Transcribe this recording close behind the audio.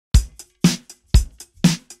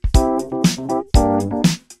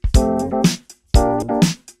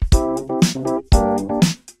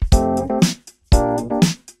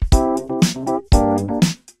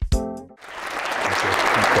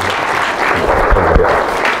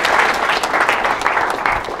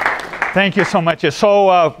Thank you so much.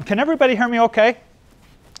 So can everybody hear me okay?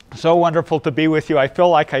 So wonderful to be with you. I feel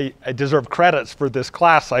like I deserve credits for this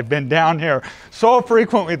class. I've been down here so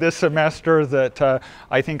frequently this semester that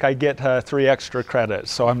I think I get 3 extra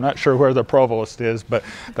credits. So I'm not sure where the provost is, but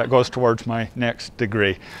that goes towards my next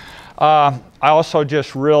degree. I also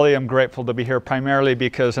just really am grateful to be here, primarily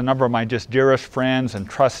because a number of my just dearest friends and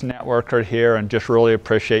trust network are here, and just really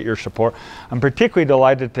appreciate your support. I'm particularly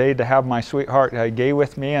delighted today to have my sweetheart Gay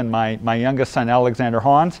with me, and my youngest son Alexander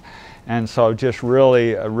Hans, and so just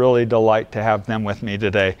really delight to have them with me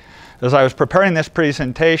today. As I was preparing this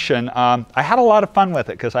presentation, I had a lot of fun with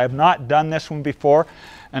it because I have not done this one before,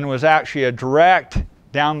 and it was actually a direct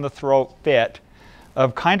down the throat fit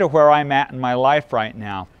of kind of where I'm at in my life right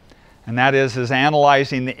now. And that is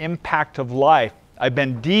analyzing the impact of life. I've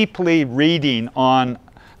been deeply reading on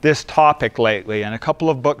this topic lately, and a couple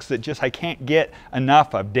of books that just I can't get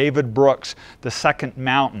enough of. David Brooks' The Second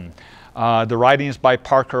Mountain, the writings by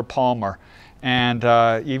Parker Palmer, and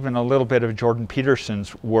even a little bit of Jordan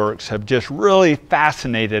Peterson's works have just really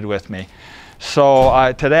fascinated with me.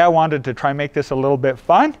 So today I wanted to try and make this a little bit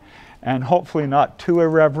fun, and hopefully not too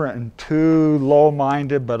irreverent and too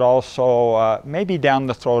low-minded, but also maybe down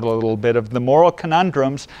the throat a little bit of the moral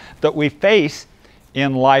conundrums that we face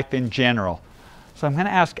in life in general. So I'm going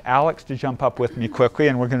to ask Alex to jump up with me quickly,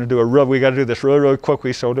 and we're going to do we got to do this really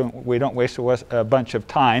quickly so we don't waste a bunch of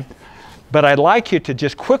time. But I'd like you to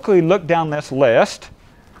just quickly look down this list.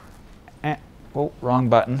 And, oh, wrong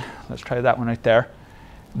button. Let's try that one right there.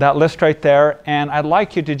 That list right there, and I'd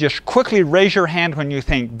like you to just quickly raise your hand when you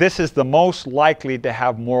think this is the most likely to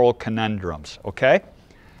have moral conundrums, okay?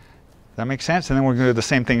 That makes sense? And then we're going to do the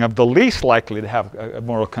same thing of the least likely to have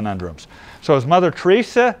moral conundrums. So is Mother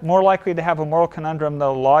Teresa more likely to have a moral conundrum than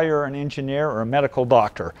a lawyer, an engineer, or a medical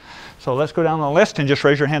doctor? So let's go down the list and just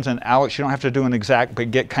raise your hands, and Alex, you don't have to do an exact, but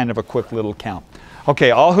get kind of a quick little count.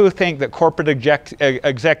 Okay, all who think that corporate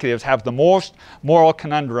executives have the most moral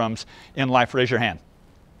conundrums in life, raise your hand.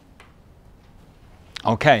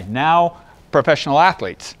 Okay, now professional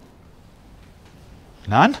athletes.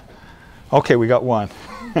 None? Okay, we got one.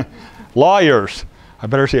 Lawyers. I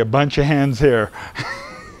better see a bunch of hands here.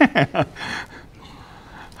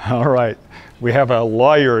 All right, we have a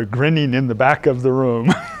lawyer grinning in the back of the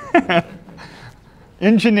room.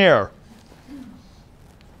 Engineer.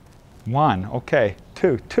 One, okay.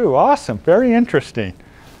 Two, awesome, very interesting.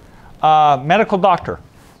 Medical doctor.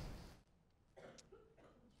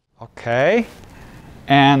 Okay.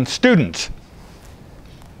 And students.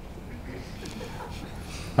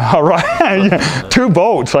 All right, 2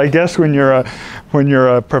 votes. I guess when you're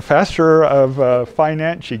a professor of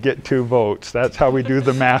finance, you get 2 votes. That's how we do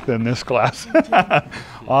the math in this class.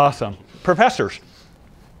 Awesome. Professors.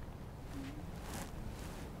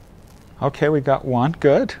 Okay, we got 1.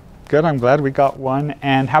 Good. I'm glad we got 1.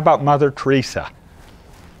 And how about Mother Teresa?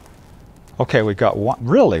 Okay, we got 1.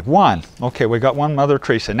 Really? 1. Okay, we got 1 Mother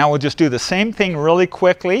Teresa. Now we'll just do the same thing really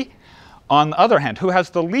quickly. On the other hand, who has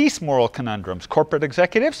the least moral conundrums? Corporate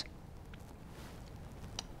executives?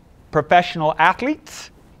 Professional athletes?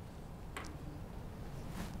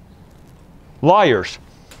 Lawyers?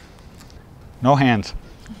 No hands.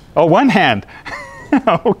 Oh, 1 hand.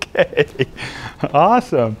 Okay.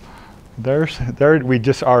 Awesome. We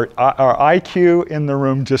just our IQ in the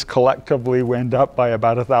room just collectively went up by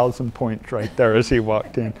about 1,000 points right there as he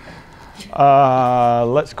walked in.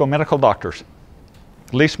 Let's go medical doctors.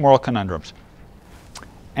 Least moral conundrums.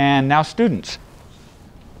 And now students.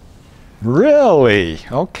 Really?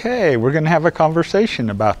 Okay, we're going to have a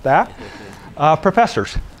conversation about that.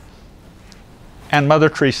 Professors. And Mother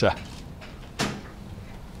Teresa.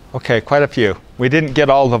 Okay, quite a few. We didn't get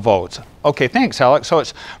all the votes. Okay, thanks, Alex. So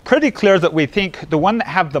it's pretty clear that we think the one that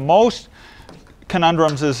have the most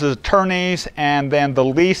conundrums is attorneys, and then the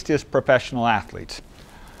least is professional athletes.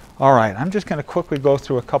 All right, I'm just going to quickly go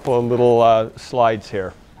through a couple of little slides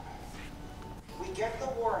here. We get the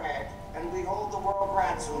warhead, and we hold the world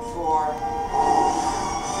ransom for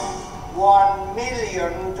 $1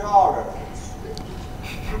 million.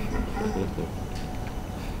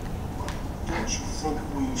 Don't you think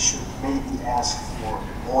we should maybe ask for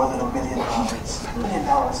more than $1 million? $1 million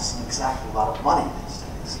isn't exactly a lot of money these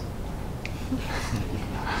days.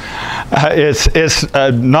 It's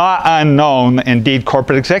not unknown. Indeed,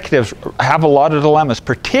 corporate executives have a lot of dilemmas,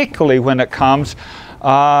 particularly when it comes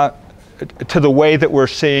to the way that we're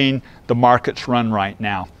seeing the markets run right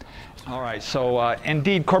now. All right, so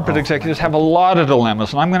indeed, corporate executives have a lot of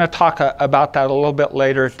dilemmas, and I'm going to talk about that a little bit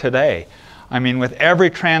later today. I mean, with every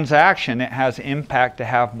transaction, it has impact to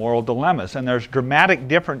have moral dilemmas, and there's dramatic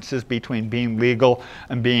differences between being legal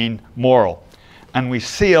and being moral. And we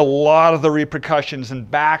see a lot of the repercussions and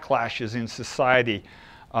backlashes in society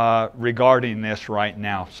regarding this right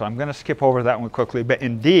now. So I'm going to skip over that one quickly, but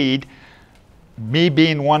indeed, me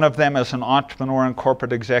being one of them as an entrepreneur and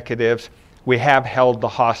corporate executives, we have held the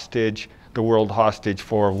world hostage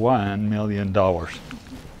for $1 million.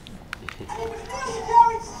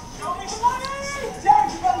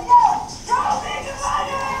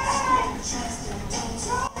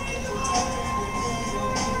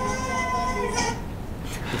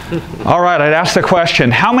 All right, I'd ask the question,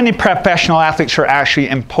 how many professional athletes are actually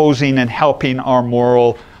imposing and helping our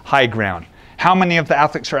moral high ground? How many of the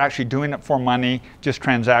athletes are actually doing it for money, just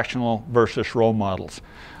transactional versus role models?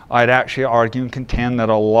 I'd actually argue and contend that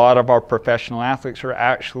a lot of our professional athletes are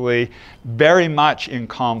actually very much in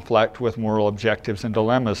conflict with moral objectives and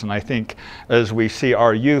dilemmas. And I think as we see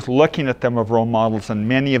our youth looking at them as role models and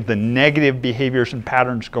many of the negative behaviors and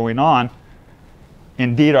patterns going on,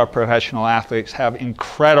 indeed our professional athletes have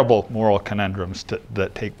incredible moral conundrums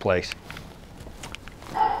that take place.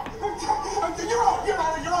 You're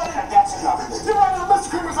right. That's enough. You're right. Mr.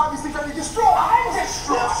 Kramer's obviously very distraught. I'm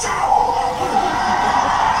distraught.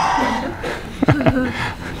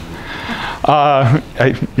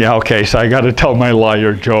 Yeah, okay, so I got to tell my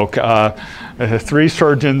lawyer joke. Three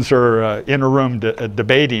surgeons are in a room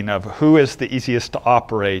debating of who is the easiest to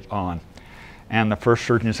operate on. And the first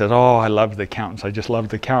surgeon says, oh, I love the accountants. I just love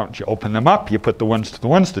the accountants. You open them up, you put the ones to the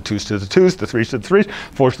ones, the twos to the twos, the threes to the threes,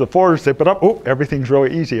 fours to the fours, zip it up. Oh, everything's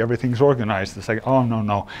really easy. Everything's organized. The second, oh,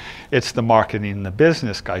 no. It's the marketing and the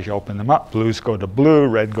business guys. You open them up, blues go to blue,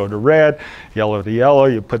 red go to red, yellow to yellow.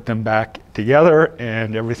 You put them back together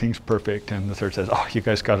and everything's perfect. And the third says, oh, you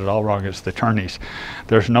guys got it all wrong. It's the attorneys.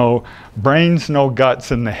 There's no brains, no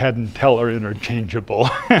guts, and the head and tail are interchangeable.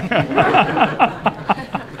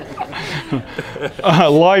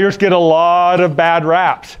 Lawyers get a lot of bad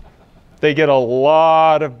raps. They get a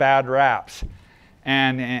lot of bad raps.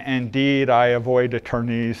 And indeed, I avoid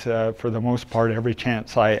attorneys for the most part every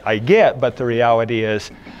chance I get, but the reality is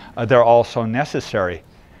they're also necessary.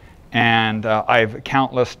 And I've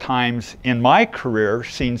countless times in my career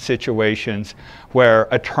seen situations where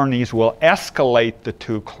attorneys will escalate the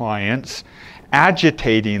two clients,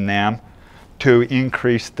 agitating them to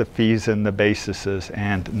increase the fees and the bases,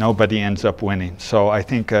 and nobody ends up winning. So I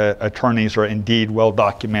think attorneys are indeed well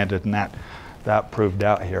documented, and that proved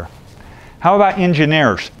out here. How about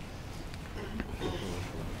engineers?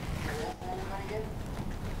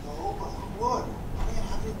 No, but who would? I mean,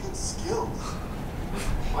 having good skills.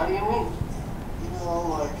 What do you mean? You know,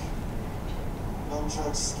 like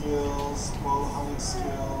nunchuck skills, bow hunting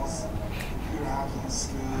skills, computer hacking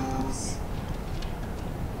skills.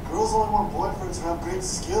 Girls only want boyfriends who have great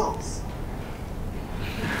skills.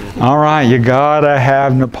 All right, you gotta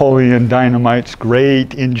have Napoleon Dynamite's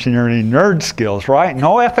great engineering nerd skills, right?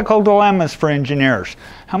 No ethical dilemmas for engineers.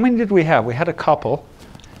 How many did we have? We had a couple.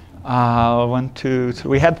 1, 2,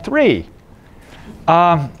 3. We had 3.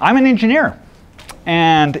 I'm an engineer.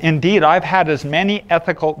 And indeed, I've had as many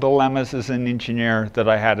ethical dilemmas as an engineer that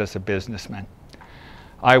I had as a businessman.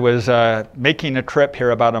 I was making a trip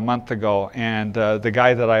here about a month ago, and the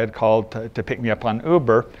guy that I had called to pick me up on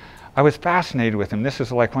Uber, I was fascinated with him. This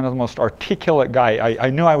is like one of the most articulate guy.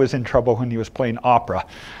 I knew I was in trouble when he was playing opera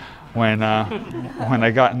when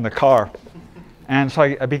I got in the car. And so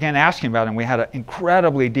I began asking about him. We had an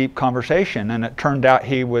incredibly deep conversation, and it turned out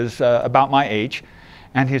he was about my age.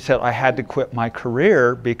 And he said, I had to quit my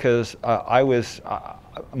career because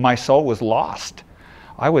my soul was lost.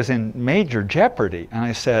 I was in major jeopardy. And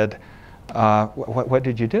I said, what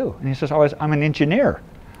did you do? And he says, I'm an engineer.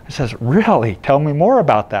 I says, really? Tell me more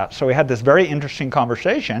about that. So we had this very interesting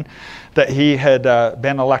conversation that he had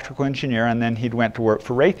been an electrical engineer, and then he'd went to work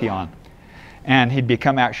for Raytheon. And he'd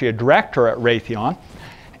become actually a director at Raytheon.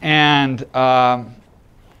 And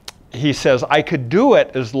he says, I could do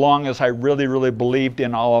it as long as I really, really believed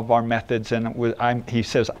in all of our methods. And he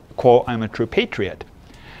says, quote, I'm a true patriot.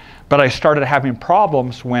 But I started having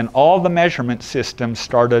problems when all the measurement systems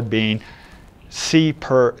started being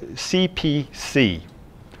CPC.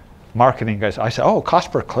 Marketing guys. I said, oh,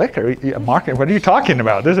 cost per click? Marketing? What are you talking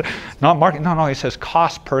about? This is not marketing. No, he says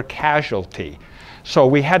cost per casualty. So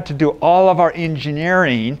we had to do all of our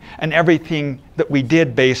engineering and everything that we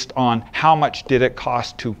did based on how much did it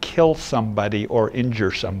cost to kill somebody or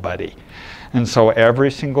injure somebody. And so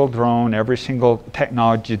every single drone, every single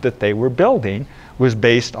technology that they were building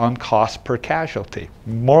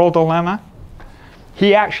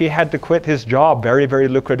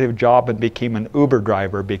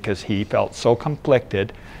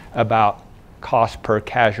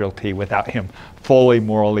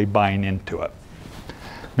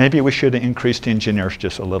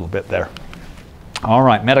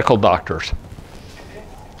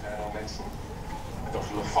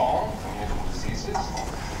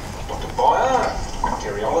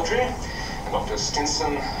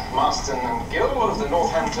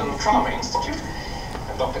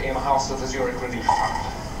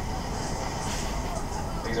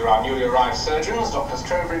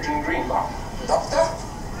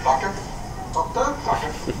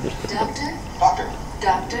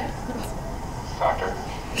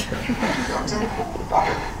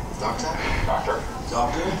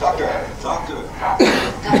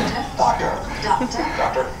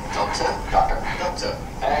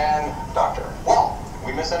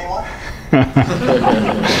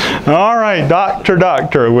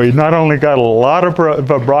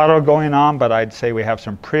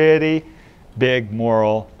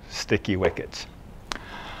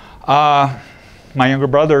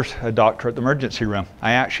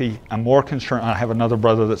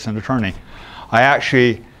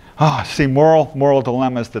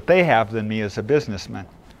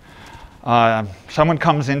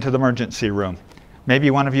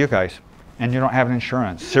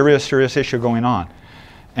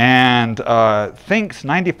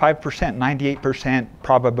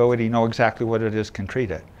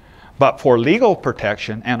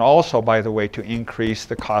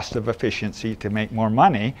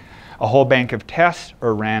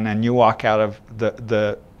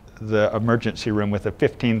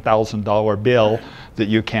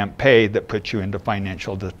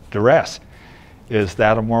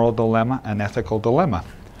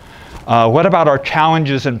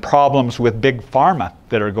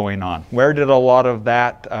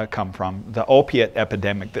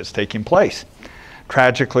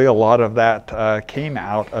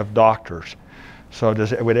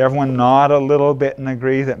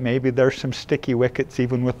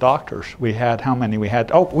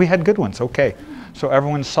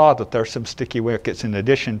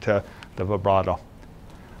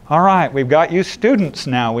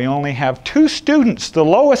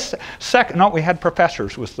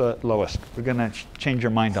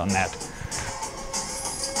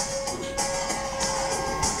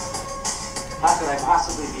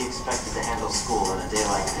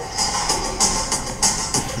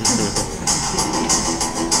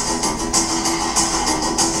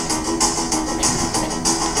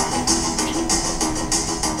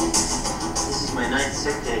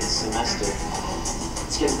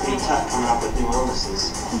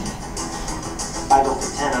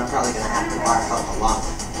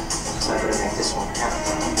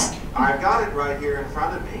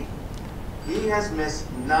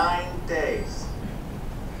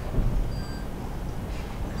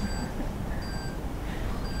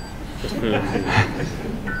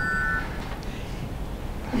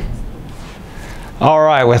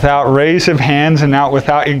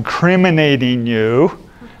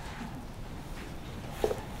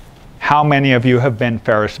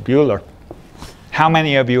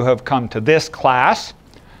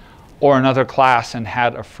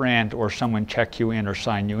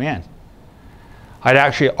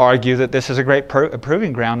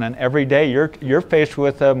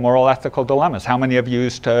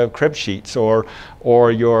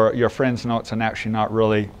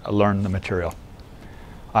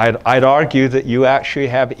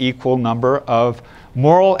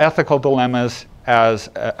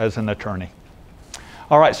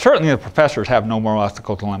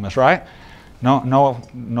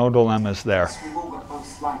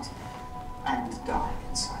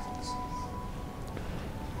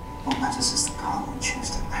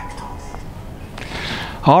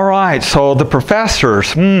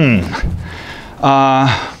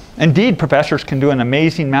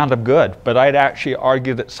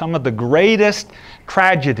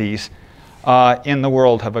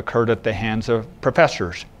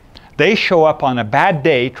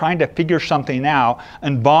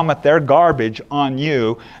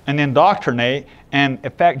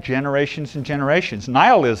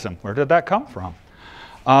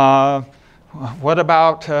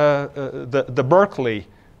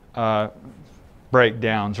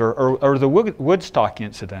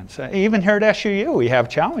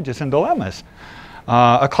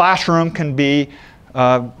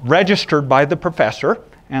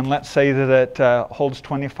and let's say that it holds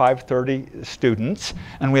 25, 30 students,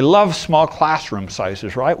 and we love small classroom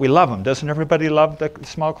sizes, right? We love them. Doesn't everybody love the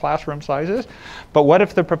small classroom sizes? But what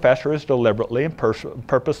if the professor is deliberately and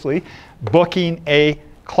purposely booking a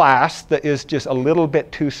class that is just a little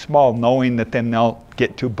bit too small, knowing that then they'll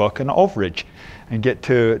get to book an overage and get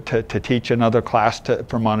to teach another class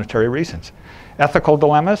for monetary reasons? Ethical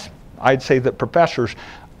dilemmas? I'd say that professors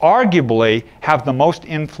arguably have the most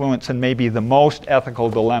influence and maybe the most ethical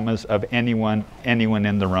dilemmas of anyone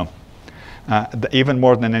in the room. Even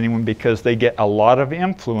more than anyone, because they get a lot of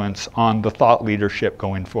influence on the thought leadership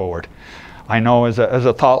going forward. I know as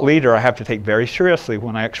a thought leader, I have to take very seriously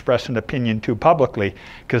when I express an opinion too publicly,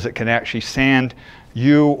 because it can actually sand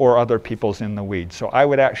you or other people's in the weeds. So I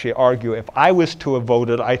would actually argue, if I was to have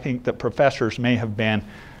voted, I think that professors may have been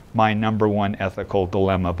my #1 ethical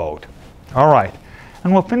dilemma vote. All right,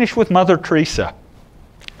 and we'll finish with Mother Teresa.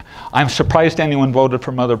 I'm surprised anyone voted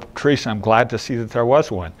for Mother Teresa. I'm glad to see that there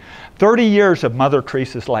was one. 30 years of Mother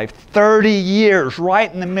Teresa's life, 30 years,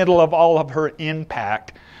 right in the middle of all of her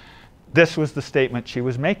impact. This was the statement she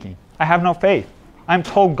was making. I have no faith. I'm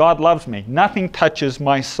told God loves me. Nothing touches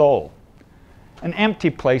my soul. An empty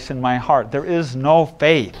place in my heart. There is no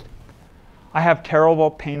faith. I have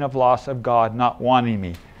terrible pain of loss of God not wanting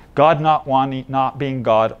me. God not being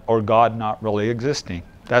God, or God not really existing.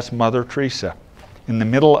 That's Mother Teresa in the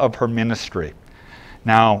middle of her ministry.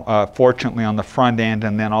 Now, fortunately on the front end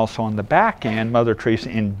and then also on the back end, Mother Teresa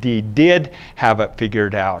indeed did have it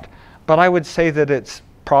figured out. But I would say that it's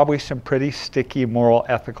probably some pretty sticky moral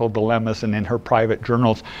ethical dilemmas, and in her private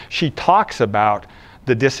journals she talks about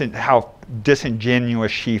how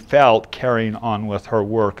disingenuous she felt carrying on with her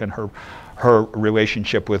work and her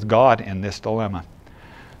relationship with God in this dilemma.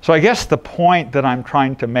 So I guess the point that I'm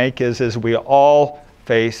trying to make is we all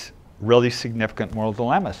face really significant moral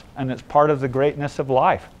dilemmas, and it's part of the greatness of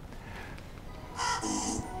life.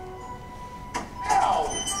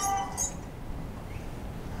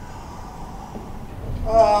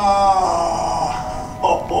 Oh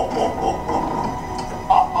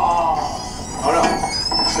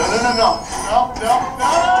no. No.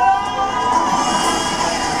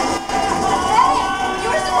 Hey, you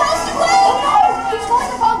were supposed to win! Oh no! He's going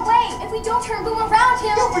the wrong way. If we don't turn boom around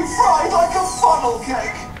him, You'll be fried like a funnel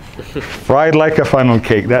cake. Fried like a funnel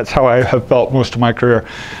cake. That's how I have felt most of my career.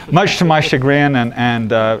 Much to my chagrin and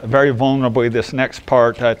very vulnerably, this next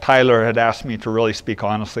part, Tyler had asked me to really speak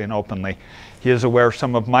honestly and openly. He is aware of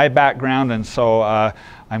some of my background, and so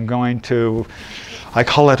I'm going to, I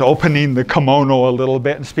call it opening the kimono a little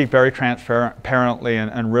bit and speak very transparently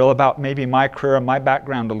and real about maybe my career and my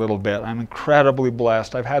background a little bit. I'm incredibly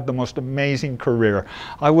blessed. I've had the most amazing career.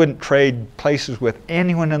 I wouldn't trade places with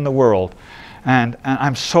anyone in the world. And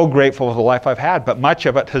I'm so grateful for the life I've had, but much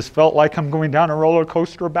of it has felt like I'm going down a roller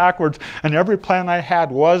coaster backwards, and every plan I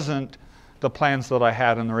had wasn't the plans that I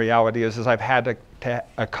had, and the reality is I've had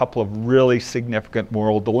a couple of really significant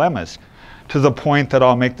moral dilemmas, to the point that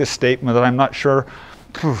I'll make this statement that I'm not sure,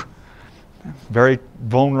 very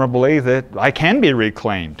vulnerably, that I can be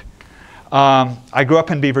reclaimed. I grew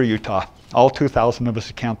up in Beaver, Utah. All 2,000 of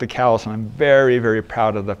us count the cows, and I'm very, very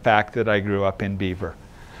proud of the fact that I grew up in Beaver.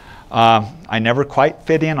 I never quite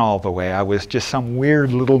fit in all the way. I was just some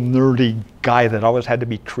weird little nerdy guy that always had to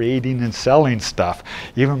be creating and selling stuff.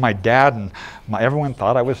 Even my dad and everyone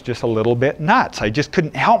thought I was just a little bit nuts. I just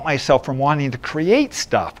couldn't help myself from wanting to create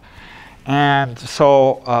stuff. And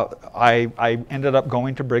so I ended up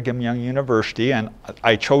going to Brigham Young University, and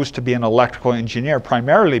I chose to be an electrical engineer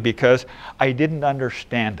primarily because I didn't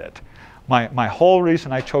understand it. My whole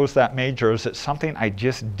reason I chose that major is it's something I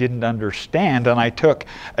just didn't understand, and I took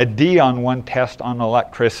a D on one test on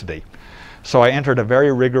electricity. So I entered a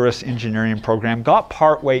very rigorous engineering program, got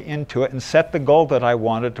partway into it, and set the goal that I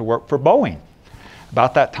wanted to work for Boeing.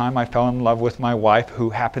 About that time, I fell in love with my wife, who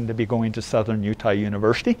happened to be going to Southern Utah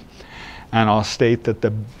University. And I'll state that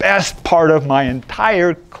the best part of my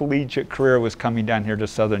entire collegiate career was coming down here to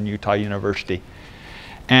Southern Utah University.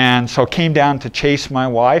 And so came down to chase my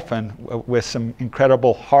wife, and with some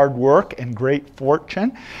incredible hard work and great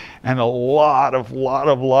fortune and a lot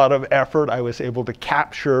of effort, I was able to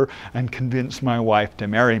capture and convince my wife to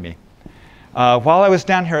marry me. While I was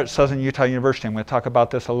down here at Southern Utah University, I'm going to talk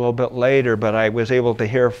about this a little bit later, but I was able to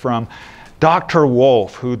hear from Dr.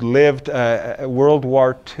 Wolf, who'd lived a World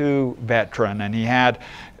War II veteran, and he had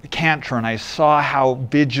cancer, and I saw how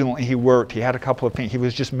vigilantly he worked. He had a couple of things. He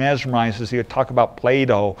was just mesmerized as he would talk about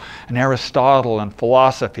Plato and Aristotle and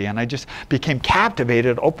philosophy, and I just became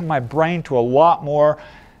captivated, opened my brain to a lot more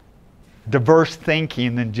diverse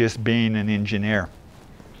thinking than just being an engineer.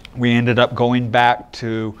 We ended up going back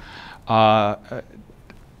to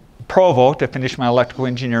Provo to finish my electrical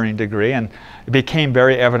engineering degree, and it became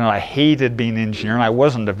very evident I hated being an engineer, and I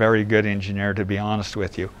wasn't a very good engineer, to be honest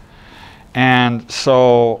with you. And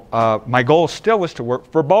so my goal still was to work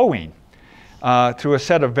for Boeing. Through a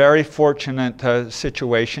set of very fortunate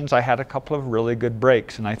situations, I had a couple of really good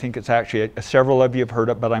breaks, and I think it's actually, several of you have heard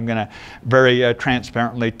it, but I'm going to very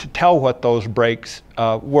transparently to tell what those breaks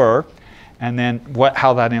were, and then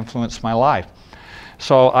how that influenced my life.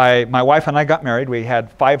 So my wife and I got married. We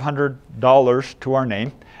had $500 to our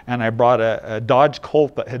name, and I brought a Dodge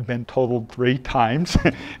Colt that had been totaled 3 times,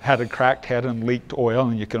 had a cracked head and leaked oil,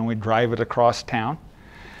 and you could only drive it across town.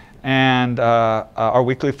 And our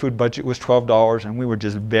weekly food budget was $12, and we were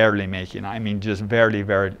just barely making it. I mean, just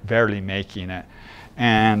barely making it.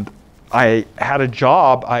 And I had a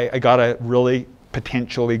job. I got a really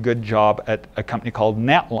potentially good job at a company called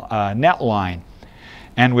Netline.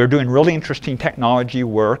 And we were doing really interesting technology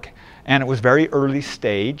work, and it was very early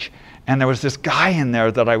stage. And there was this guy in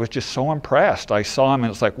there that I was just so impressed. I saw him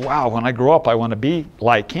and it's like, wow, when I grow up, I want to be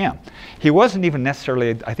like him. He wasn't even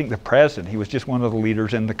necessarily, I think, the president. He was just one of the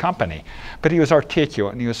leaders in the company. But he was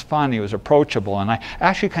articulate, and he was fun, he was approachable. And I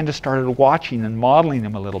actually kind of started watching and modeling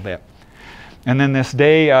him a little bit. And then this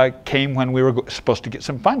day came when we were supposed to get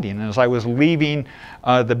some funding. And as I was leaving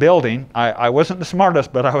the building, I wasn't the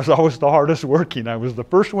smartest, but I was always the hardest working. I was the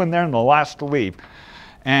first one there and the last to leave.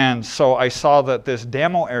 And so I saw that this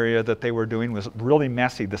demo area that they were doing was really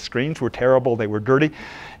messy. The screens were terrible, they were dirty,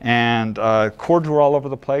 and cords were all over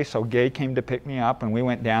the place. So Gay came to pick me up, and we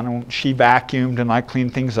went down, and she vacuumed, and I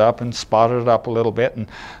cleaned things up and spotted it up a little bit. And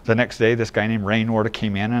the next day, this guy named Rainwater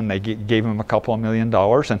came in, and they gave him a couple of $1 million.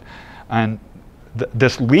 And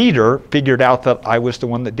this leader figured out that I was the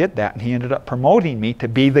one that did that, and he ended up promoting me to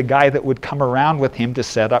be the guy that would come around with him to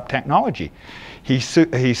set up technology. He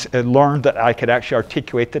learned that I could actually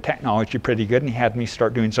articulate the technology pretty good, and he had me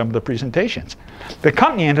start doing some of the presentations. The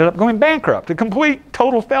company ended up going bankrupt, a complete,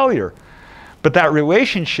 total failure. But that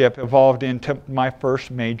relationship evolved into my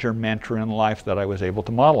first major mentor in life that I was able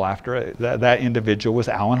to model after. That individual was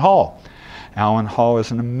Alan Hall. Alan Hall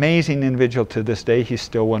is an amazing individual to this day. He's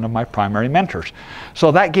still one of my primary mentors.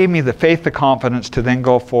 So that gave me the faith, the confidence to then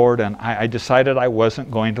go forward, and I decided I wasn't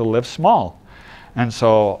going to live small. And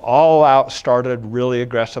so all out started really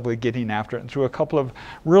aggressively getting after it, and through a couple of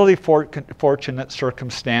really fortunate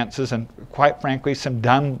circumstances, and quite frankly some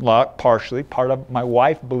dumb luck, partially, part of my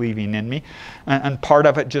wife believing in me, and part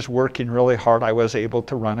of it just working really hard, I was able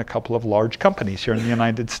to run a couple of large companies here in the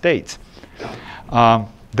United States.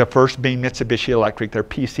 The first being Mitsubishi Electric, their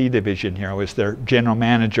PC division here. I was their general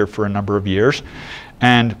manager for a number of years,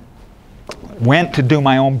 and went to do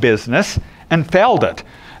my own business and failed it.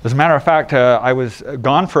 As a matter of fact, I was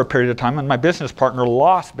gone for a period of time, and my business partner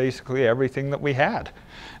lost basically everything that we had.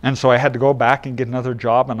 And so I had to go back and get another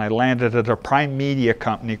job, and I landed at a prime media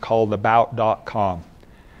company called About.com.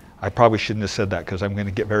 I probably shouldn't have said that because I'm going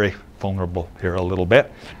to get very vulnerable here a little bit.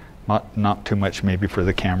 Not too much maybe for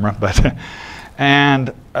the camera, but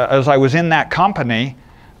and as I was in that company,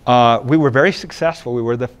 we were very successful. We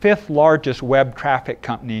were the 5th largest web traffic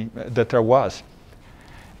company that there was.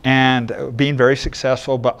 And being very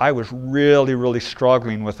successful, but I was really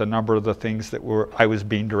struggling with a number of the things that I was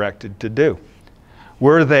being directed to do.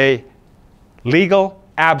 Were they legal?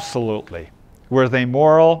 Absolutely. Were they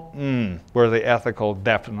moral? Were they ethical?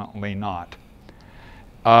 Definitely not.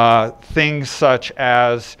 Things such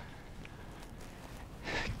as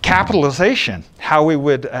capitalization, how we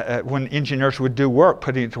would, when engineers would do work,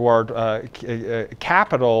 putting it toward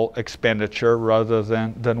capital expenditure rather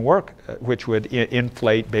than work, which would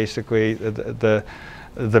inflate basically the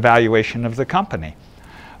valuation of the company.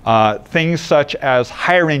 Things such as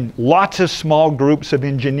hiring lots of small groups of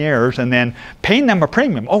engineers and then paying them a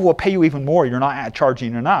premium. Oh, we'll pay you even more, you're not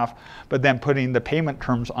charging enough, but then putting the payment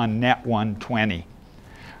terms on net 120.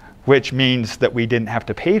 Which means that we didn't have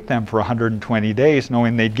to pay them for 120 days,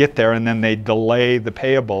 knowing they'd get there and then they'd delay the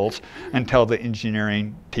payables until the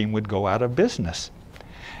engineering team would go out of business.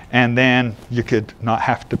 And then you could not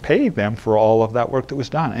have to pay them for all of that work that was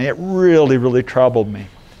done. And it really troubled me.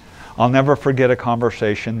 I'll never forget a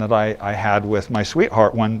conversation that I had with my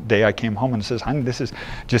sweetheart. One day I came home and says, honey, this is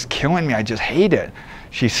just killing me. I just hate it.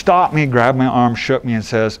 She stopped me, grabbed my arm, shook me, and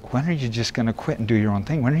says, when are you just going to quit and do your own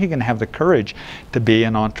thing? When are you going to have the courage to be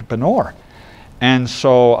an entrepreneur? And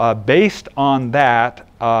so based on that,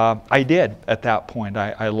 I did at that point.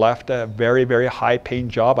 I left a very high-paying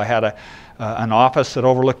job. I had an office that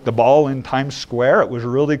overlooked the Ball in Times Square. It was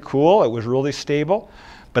really cool. It was really stable.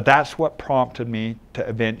 But that's what prompted me to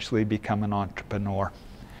eventually become an entrepreneur.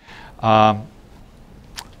 And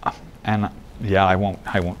yeah, I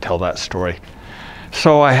won't tell that story.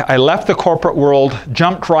 So I left the corporate world,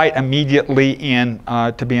 jumped right immediately in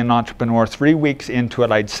to be an entrepreneur. 3 weeks into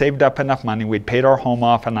it, I'd saved up enough money. We'd paid our home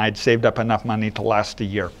off, and I'd saved up enough money to last a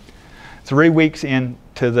year. 3 weeks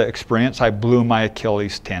into the experience, I blew my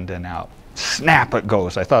Achilles tendon out. Snap it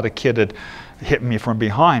goes. I thought a kid had hit me from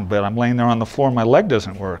behind, but I'm laying there on the floor, my leg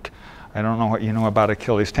doesn't work. I don't know what you know about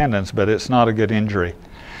Achilles tendons, but it's not a good injury.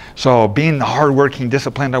 So being the hardworking,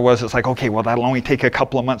 disciplined I was, it's like, okay, well, that'll only take a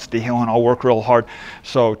couple of months to heal, and I'll work real hard.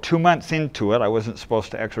 So 2 months into it, I wasn't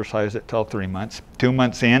supposed to exercise it till 3 months. 2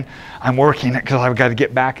 months in, I'm working it because I've got to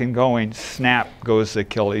get back and going. Snap goes the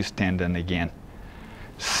Achilles tendon again.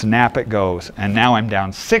 Snap it goes. And now I'm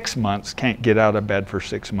down 6 months, can't get out of bed for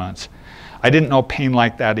 6 months. I didn't know pain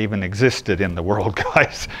like that even existed in the world,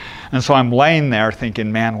 guys. And so I'm laying there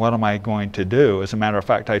thinking, man, what am I going to do? As a matter of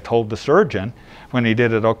fact, I told the surgeon when he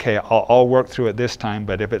did it, okay, I'll work through it this time,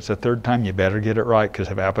 but if it's a third time, you better get it right, because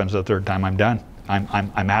if it happens the third time, I'm done.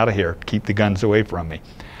 I'm out of here. Keep the guns away from me.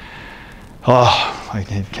 Oh, I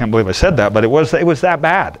can't believe I said that, but it was that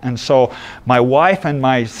bad. And so my wife and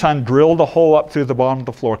my son drilled a hole up through the bottom of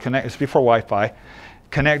the floor. It's before Wi-Fi.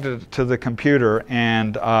 Connected to the computer,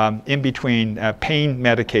 and in between pain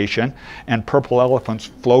medication and purple elephants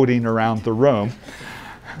floating around the room,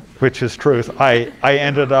 which is truth, I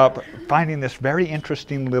ended up finding this very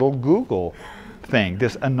interesting little Google thing,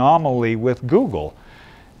 this anomaly with Google.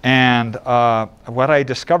 And what I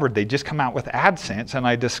discovered, they just come out with AdSense, and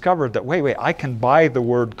I discovered that, wait, I can buy the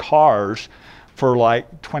word cars for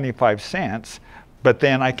like 25 cents, but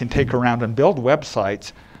then I can take around and build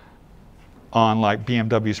websites on like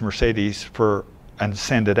BMWs, Mercedes and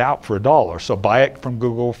send it out for $1. So buy it from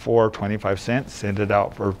Google for 25 cents, send it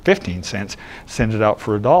out for 15 cents, send it out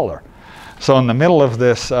for $1. So in the middle of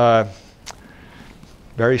this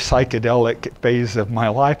very psychedelic phase of my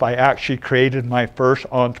life, I actually created my first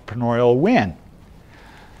entrepreneurial win.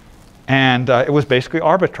 And it was basically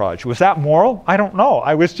arbitrage. Was that moral? I don't know.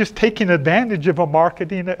 I was just taking advantage of a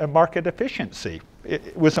market efficiency.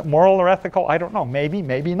 Was it moral or ethical? I don't know. Maybe,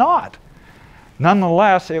 maybe not.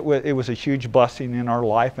 Nonetheless, it was a huge blessing in our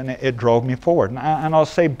life, and it drove me forward. And I'll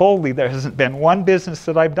say boldly, there hasn't been one business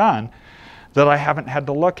that I've done that I haven't had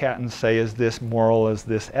to look at and say, is this moral, is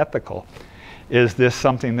this ethical? Is this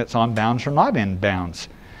something that's on bounds or not in bounds?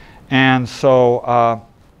 And so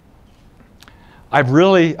I've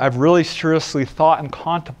really seriously thought and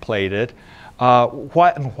contemplated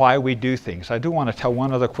what and why we do things. I do want to tell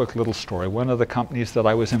one other quick little story. One of the companies that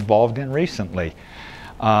I was involved in recently,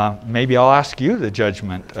 maybe I'll ask you the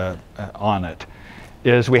judgment on it,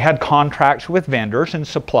 is we had contracts with vendors and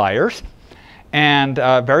suppliers, and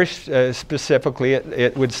very specifically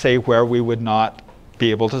it would say where we would not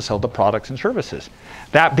be able to sell the products and services.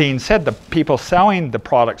 That being said, the people selling the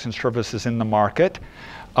products and services in the market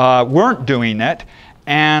weren't doing it,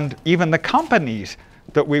 and even the companies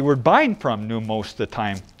that we were buying from knew most of the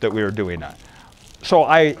time that we were doing it. So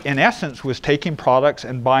I, in essence, was taking products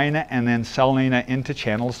and buying it and then selling it into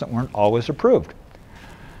channels that weren't always approved.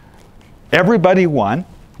 Everybody won.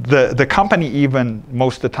 The company even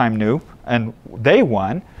most of the time knew, and they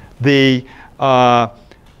won.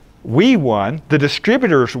 We won. The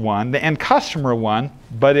distributors won. The end customer won.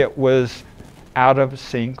 But it was out of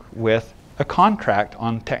sync with a contract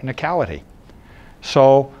on technicality.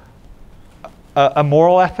 So a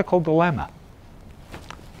moral ethical dilemma.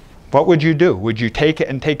 What would you do? Would you take it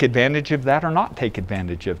and take advantage of that or not take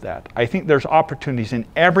advantage of that? I think there's opportunities in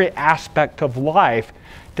every aspect of life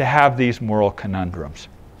to have these moral conundrums.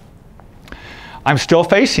 I'm still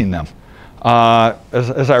facing them.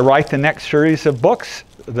 As I write the next series of books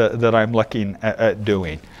that I'm looking at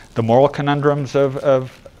doing, the moral conundrums of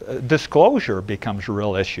disclosure becomes a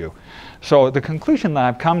real issue. So the conclusion that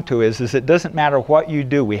I've come to is it doesn't matter what you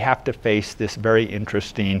do, we have to face this very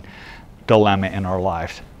interesting dilemma in our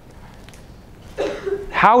lives.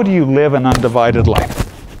 How do you live an undivided life?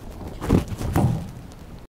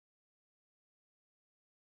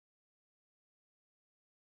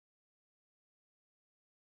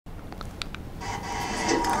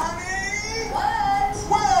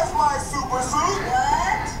 Where's my super suit?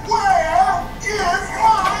 Where is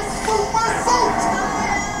my super suit?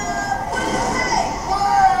 What do you say?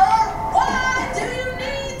 Where? Why do you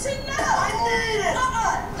need to know? I need it.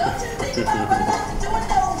 Don't you think about what else to do with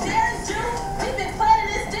those dares do? We've been planning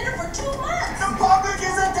this dinner for 2 months. The public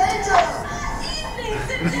is in danger. My evening's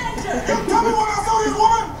in danger. You tell me what I saw this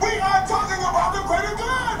woman. We are talking about the greater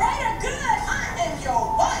good. Greater good. I am your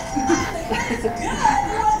wife. I'm the greatest good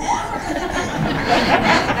you will ever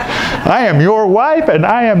be. I am your wife, and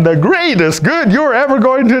I am the greatest good you're ever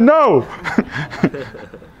going to know.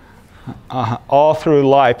 All through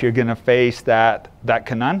life, you're going to face that that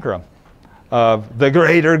conundrum of the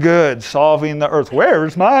greater good, solving the earth.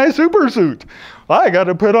 Where's my supersuit? I got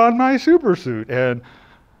to put on my supersuit. And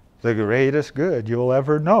the greatest good you'll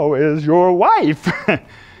ever know is your wife.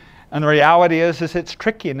 And the reality is it's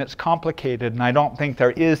tricky and it's complicated, and I don't think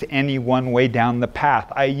there is any one way down the path.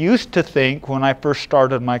 I used to think when I first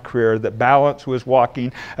started my career that balance was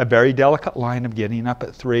walking a very delicate line of getting up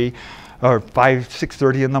at 3 or 5,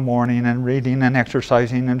 6:30 in the morning and reading and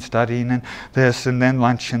exercising and studying and this and then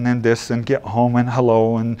lunch and then this and get home and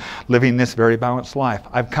hello and living this very balanced life.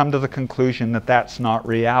 I've come to the conclusion that that's not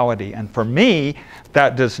reality, and for me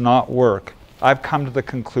that does not work. I've come to the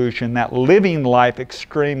conclusion that living life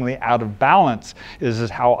extremely out of balance is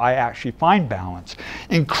how I actually find balance.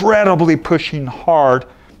 Incredibly pushing hard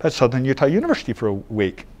at Southern Utah University for a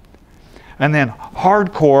week. And then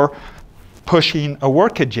hardcore pushing a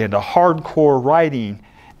work agenda, hardcore writing.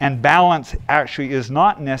 And balance actually is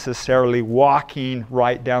not necessarily walking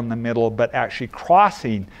right down the middle, but actually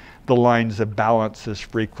crossing the lines of balance as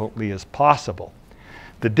frequently as possible.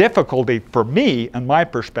 The difficulty for me and my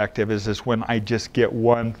perspective is when I just get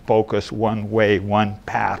one focus, one way, one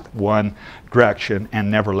path, one direction,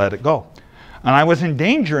 and never let it go. And I was in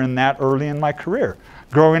danger in that early in my career.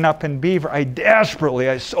 Growing up in Beaver,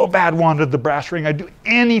 I so bad wanted the brass ring. I'd do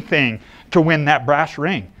anything to win that brass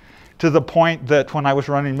ring, to the point that when I was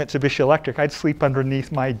running Mitsubishi Electric, I'd sleep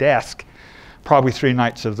underneath my desk probably 3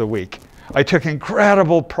 nights of the week. I took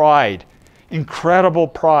incredible pride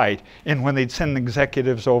in when they'd send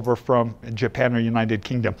executives over from Japan or United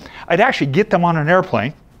Kingdom. I'd actually get them on an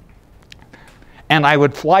airplane and I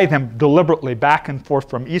would fly them deliberately back and forth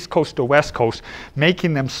from East Coast to West Coast,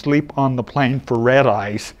 making them sleep on the plane for red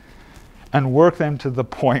eyes and work them to the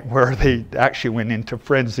point where they actually went into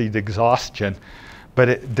frenzied exhaustion. But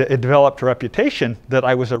it developed a reputation that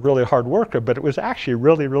I was a really hard worker, but it was actually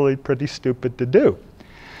really, really pretty stupid to do.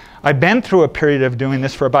 I've been through a period of doing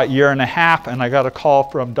this for about 1.5 years, and I got a call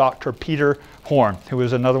from Dr. Peter Horn, who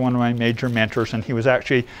was another one of my major mentors, and he was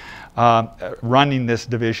actually running this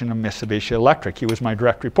division of Mitsubishi Electric. He was my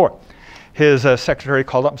direct report. His secretary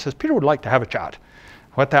called up and says, Peter would like to have a chat.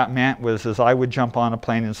 What that meant was I would jump on a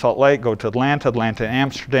plane in Salt Lake, go to Atlanta, Atlanta,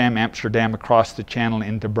 Amsterdam, Amsterdam across the channel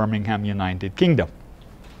into Birmingham, United Kingdom.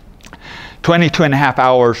 22.5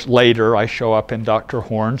 hours later, I show up in Dr.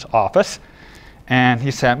 Horn's office, and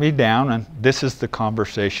he sat me down, and this is the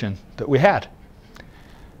conversation that we had.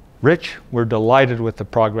 Rich, we're delighted with the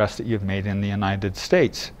progress that you've made in the United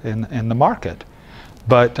States, in the market.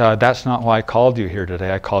 But that's not why I called you here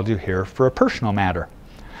today. I called you here for a personal matter.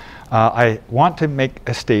 I want to make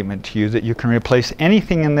a statement to you that you can replace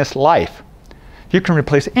anything in this life. You can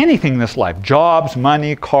replace anything in this life. Jobs,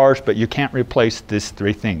 money, cars, but you can't replace these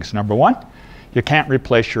 3 things. Number 1, you can't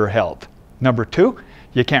replace your health. Number 2,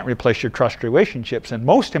 you can't replace your trust relationships. And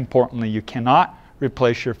most importantly, you cannot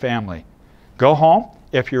replace your family. Go home.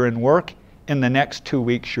 If you're in work, in the next 2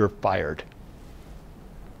 weeks, you're fired.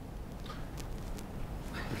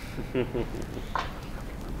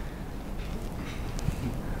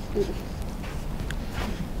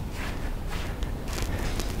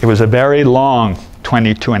 It was a very long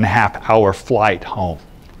 22.5-hour flight home.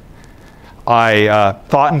 I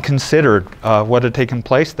thought and considered what had taken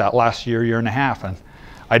place that last year, 1.5 years, and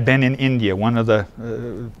I'd been in India. We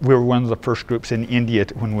were one of the first groups in India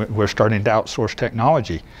when we were starting to outsource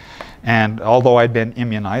technology. And although I'd been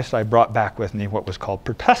immunized, I brought back with me what was called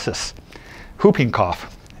pertussis, whooping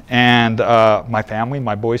cough. And my family,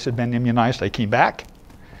 my boys had been immunized. I came back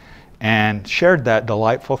and shared that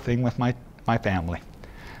delightful thing with my family.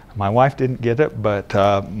 My wife didn't get it, but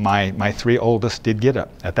my 3 oldest did get it.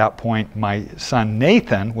 At that point, my son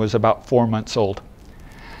Nathan was about 4 months old.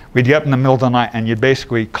 We'd get up in the middle of the night and you'd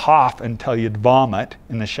basically cough until you'd vomit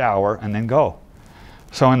in the shower and then go.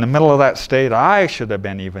 So in the middle of that state, I should have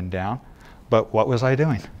been even down, but what was I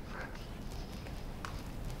doing?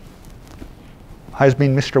 I was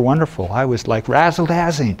being Mr. Wonderful. I was like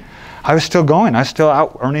razzle-dazzling. I was still going. I was still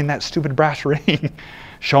out earning that stupid brass ring,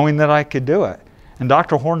 showing that I could do it. And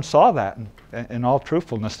Dr. Horn saw that. And in all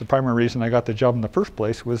truthfulness, the primary reason I got the job in the first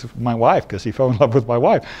place was my wife, because he fell in love with my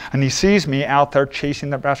wife. And he sees me out there chasing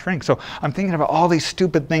that brass ring. So I'm thinking about all these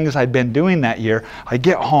stupid things I'd been doing that year. I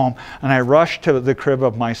get home and I rush to the crib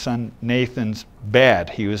of my son Nathan's bed.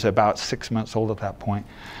 He was about 6 months old at that point.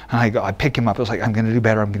 And I pick him up. I was like, I'm going to do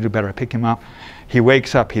better. I'm going to do better. I pick him up. He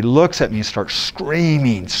wakes up. He looks at me and starts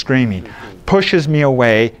screaming, pushes me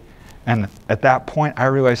away. And at that point, I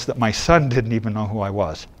realized that my son didn't even know who I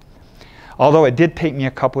was. Although it did take me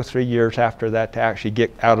a couple of 3 years after that to actually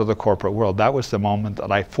get out of the corporate world. That was the moment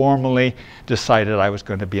that I formally decided I was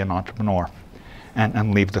going to be an entrepreneur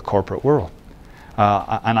and leave the corporate world.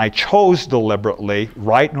 And I chose deliberately,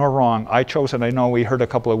 right nor wrong, I chose, and I know we heard a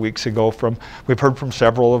couple of weeks ago we've heard from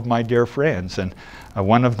several of my dear friends, and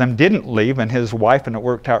one of them didn't leave, and his wife, and it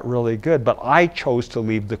worked out really good, but I chose to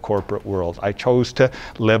leave the corporate world. I chose to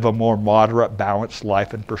live a more moderate, balanced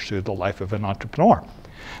life and pursue the life of an entrepreneur.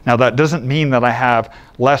 Now that doesn't mean that I have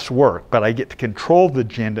less work, but I get to control the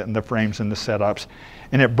agenda and the frames and the setups,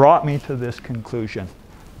 and it brought me to this conclusion.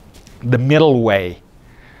 The middle way.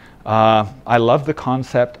 I love the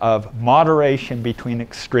concept of moderation between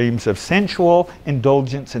extremes of sensual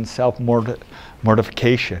indulgence and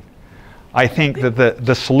self-mortification. I think that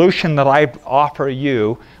the solution that I offer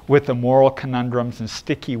you with the moral conundrums and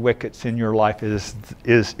sticky wickets in your life is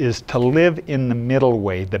to live in the middle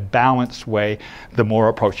way, the balanced way, the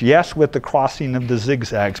moral approach. Yes, with the crossing of the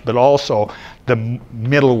zigzags, but also the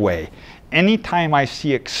middle way. Anytime I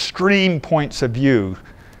see extreme points of view,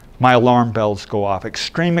 my alarm bells go off.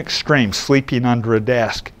 Extreme, sleeping under a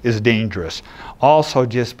desk is dangerous. Also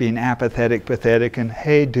just being apathetic, pathetic, and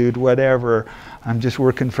hey dude, whatever, I'm just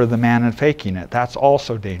working for the man and faking it. That's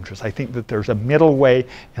also dangerous. I think that there's a middle way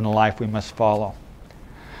in life we must follow.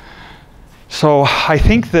 So I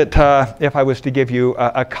think that if I was to give you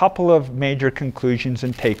a couple of major conclusions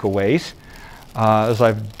and takeaways, as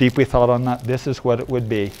I've deeply thought on that, this is what it would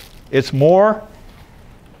be. It's more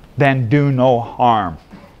than do no harm.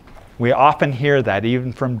 We often hear that,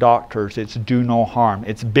 even from doctors, it's do no harm.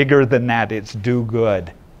 It's bigger than that, it's do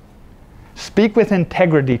good. Speak with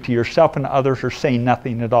integrity to yourself and others, or say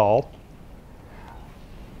nothing at all.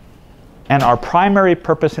 And our primary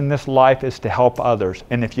purpose in this life is to help others.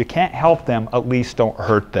 And if you can't help them, at least don't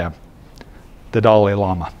hurt them. The Dalai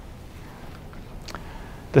Lama.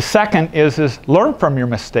 The second is learn from your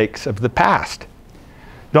mistakes of the past.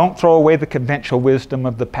 Don't throw away the conventional wisdom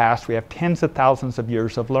of the past. We have tens of thousands of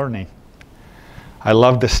years of learning. I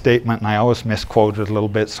love this statement, and I always misquote it a little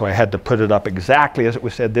bit, so I had to put it up exactly as it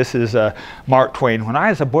was said. This is Mark Twain. When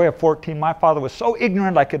I was a boy of 14, my father was so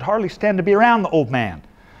ignorant I could hardly stand to be around the old man.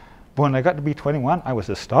 But when I got to be 21, I was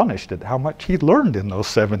astonished at how much he'd learned in those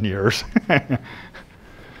 7 years.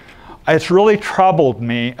 It's really troubled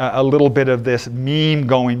me a little bit of this meme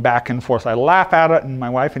going back and forth. I laugh at it, and my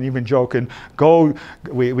wife and even joking,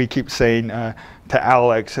 we keep saying to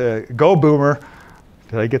Alex, go boomer.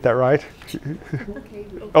 Did I get that right?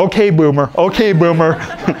 Okay, boomer. Okay, boomer.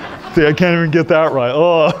 See, I can't even get that right.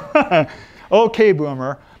 Oh, okay,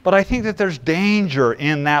 boomer. But I think that there's danger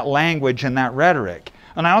in that language and that rhetoric.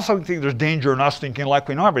 And I also think there's danger in us thinking like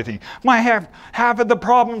we know everything. Half of the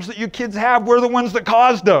problems that you kids have, we're the ones that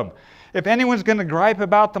caused them. If anyone's going to gripe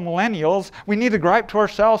about the millennials, we need to gripe to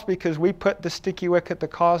ourselves because we put the sticky wicket that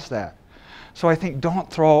caused that. So I think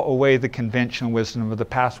don't throw away the conventional wisdom of the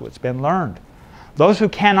past, what's been learned. Those who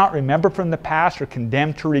cannot remember from the past are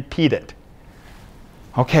condemned to repeat it.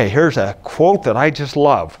 Okay, here's a quote that I just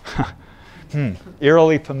love.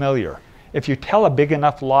 Eerily familiar. If you tell a big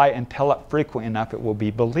enough lie and tell it frequently enough, it will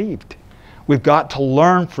be believed. We've got to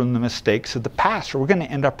learn from the mistakes of the past, or we're going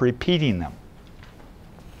to end up repeating them.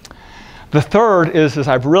 The third is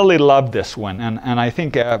I've really loved this one, and I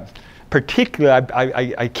think particularly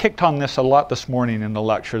I kicked on this a lot this morning in the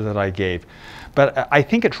lecture that I gave. But I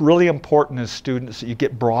think it's really important as students that you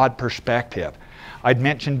get broad perspective. I'd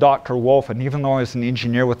mentioned Dr. Wolf, and even though I was an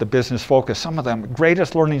engineer with a business focus, some of the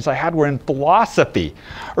greatest learnings I had were in philosophy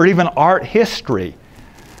or even art history.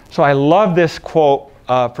 So I love this quote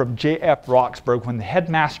from J.F. Roxburgh when the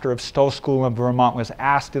headmaster of Stowe School in Vermont was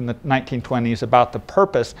asked in the 1920s about the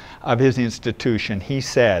purpose of his institution. He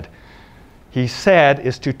said,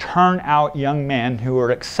 is to turn out young men who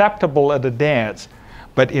are acceptable at a dance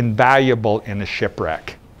but invaluable in a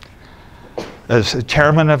shipwreck. As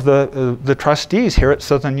chairman of the trustees here at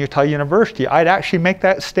Southern Utah University, I'd actually make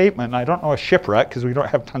that statement. I don't know a shipwreck because we don't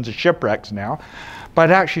have tons of shipwrecks now, but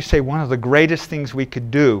I'd actually say one of the greatest things we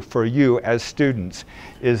could do for you as students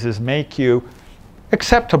is make you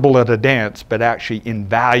acceptable at a dance, but actually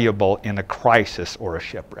invaluable in a crisis or a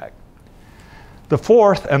shipwreck. The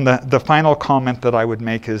fourth and the final comment that I would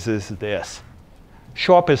make is this.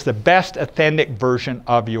 Show up as the best authentic version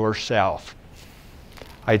of yourself.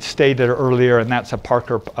 I'd stated earlier, and that's a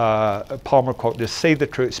Parker Palmer quote, just say the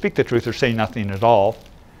truth, speak the truth, or say nothing at all.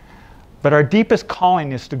 But our deepest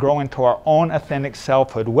calling is to grow into our own authentic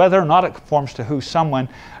selfhood, whether or not it conforms to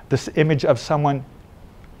this image of someone.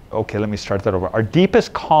 Okay, let me start that over. Our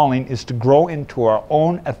deepest calling is to grow into our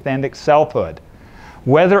own authentic selfhood,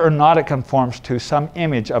 whether or not it conforms to some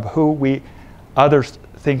image of who others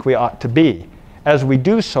think we ought to be. As we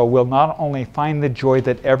do so, we'll not only find the joy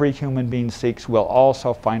that every human being seeks, we'll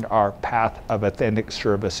also find our path of authentic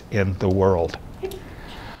service in the world.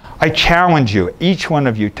 I challenge you, each one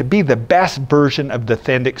of you, to be the best version of the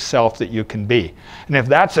authentic self that you can be. And if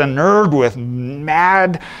that's a nerd with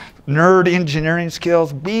mad nerd engineering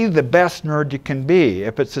skills, be the best nerd you can be.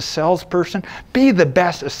 If it's a salesperson, be the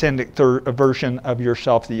best authentic version of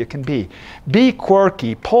yourself that you can be. Be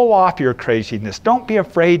quirky, pull off your craziness. Don't be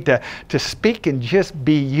afraid to speak and just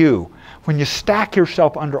be you. When you stack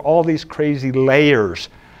yourself under all these crazy layers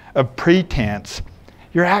of pretense,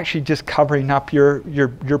 you're actually just covering up your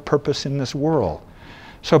purpose in this world.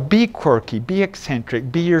 So be quirky, be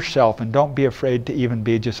eccentric, be yourself, and don't be afraid to even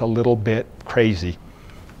be just a little bit crazy.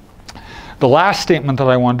 The last statement that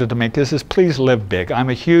I wanted to make is please live big. I'm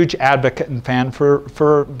a huge advocate and fan for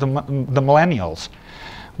the millennials.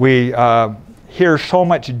 We hear so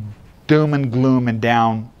much doom and gloom and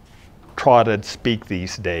downtrodden speak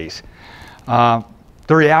these days. The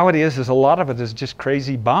reality is a lot of it is just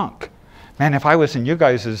crazy bunk. Man, if I was in you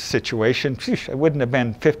guys' situation, it wouldn't have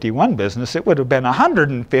been 51 business, it would have been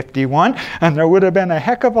 151, and there would have been a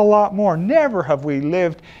heck of a lot more. Never have we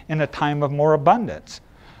lived in a time of more abundance.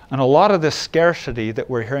 And a lot of this scarcity that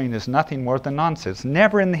we're hearing is nothing more than nonsense.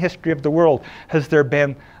 Never in the history of the world has there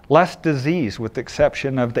been less disease, with the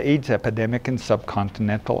exception of the AIDS epidemic in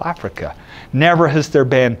subcontinental Africa. Never has there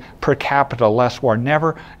been per capita less war.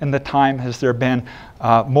 Never in the time has there been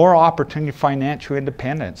more opportunity for financial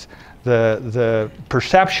independence. The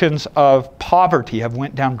perceptions of poverty have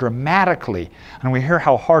went down dramatically, and we hear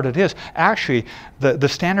how hard it is. Actually, the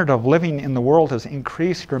standard of living in the world has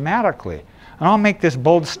increased dramatically. And I'll make this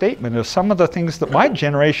bold statement of some of the things that my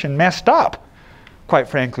generation messed up, quite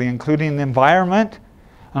frankly, including the environment,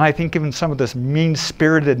 and I think even some of this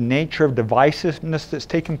mean-spirited nature of divisiveness that's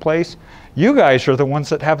taken place. You guys are the ones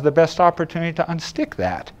that have the best opportunity to unstick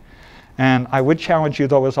that. And I would challenge you,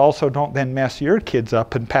 though, is also don't then mess your kids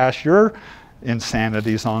up and pass your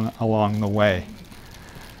insanities on along the way.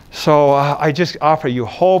 So I just offer you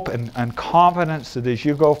hope and confidence that as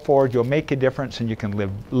you go forward, you'll make a difference and you can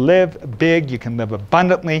live big, you can live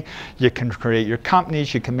abundantly, you can create your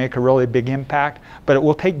companies, you can make a really big impact. But it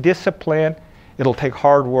will take discipline, it'll take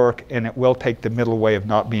hard work, and it will take the middle way of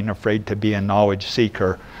not being afraid to be a knowledge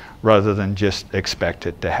seeker rather than just expect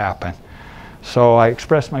it to happen. So I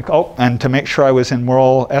expressed my, and to make sure I was in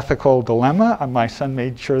moral ethical dilemma, my son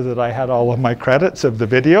made sure that I had all of my credits of the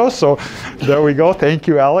video. So there we go. Thank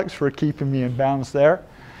you, Alex, for keeping me in bounds there.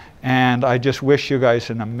 And I just wish you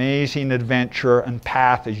guys an amazing adventure and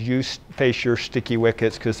path as you face your sticky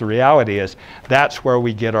wickets, because the reality is that's where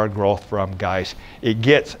we get our growth from, guys. We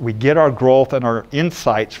get our growth and our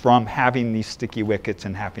insights from having these sticky wickets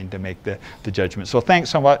and having to make the judgment. So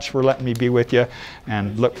thanks so much for letting me be with you,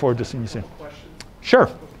 and look forward to seeing you soon. Sure.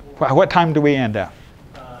 What time do we end at?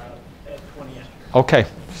 At 20. Okay,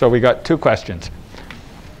 so we got 2 questions.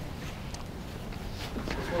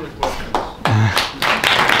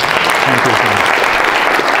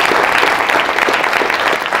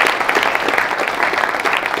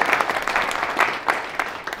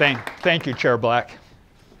 Thank you, Chair Black.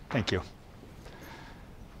 Thank you.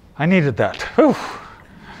 I needed that. Whew.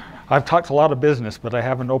 I've talked a lot of business, but I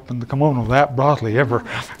haven't opened the kimono that broadly ever.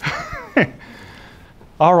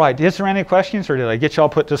 All right, is there any questions, or did I get you all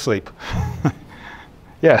put to sleep?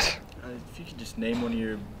 Yes. If you could just name one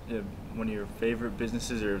of your favorite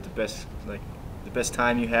businesses, or the best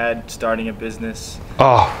time you had starting a business.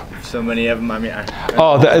 Oh. So many of them. I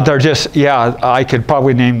mean. They're just, yeah. I could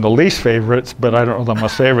probably name the least favorites, but I don't know the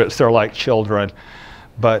most favorites. They're like children.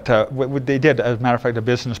 But what they did, as a matter of fact, the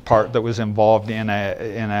business part that was involved in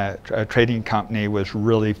a trading company was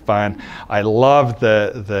really fun. I loved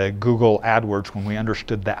the Google AdWords when we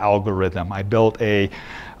understood the algorithm. I built a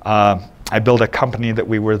company that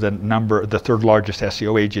we were the 3rd largest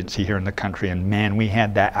SEO agency here in the country, and man, we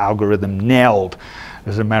had that algorithm nailed.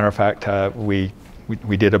 As a matter of fact, we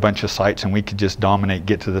did a bunch of sites and we could just dominate,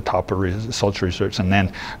 get to the top of results research, and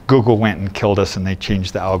then Google went and killed us and they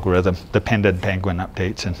changed the algorithm, the Panda and Penguin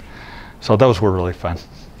updates, and so those were really fun.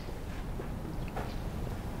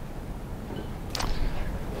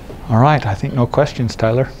 All right, I think no questions,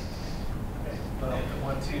 Tyler. Well, I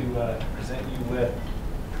want to present you with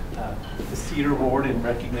the Cedar Award in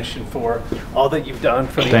recognition for all that you've done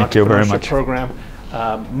for the entrepreneurship program.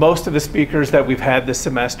 Most of the speakers that we've had this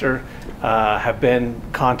semester have been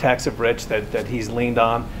contacts of Rich that he's leaned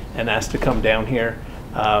on and asked to come down here.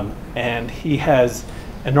 And he has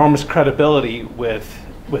enormous credibility with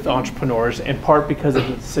entrepreneurs, in part because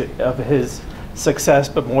of his success,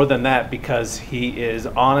 but more than that, because he is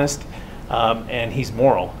honest and he's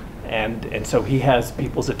moral. And so he has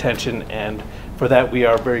people's attention, and for that we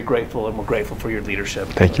are very grateful, and we're grateful for your leadership.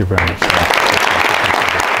 Thank you very much.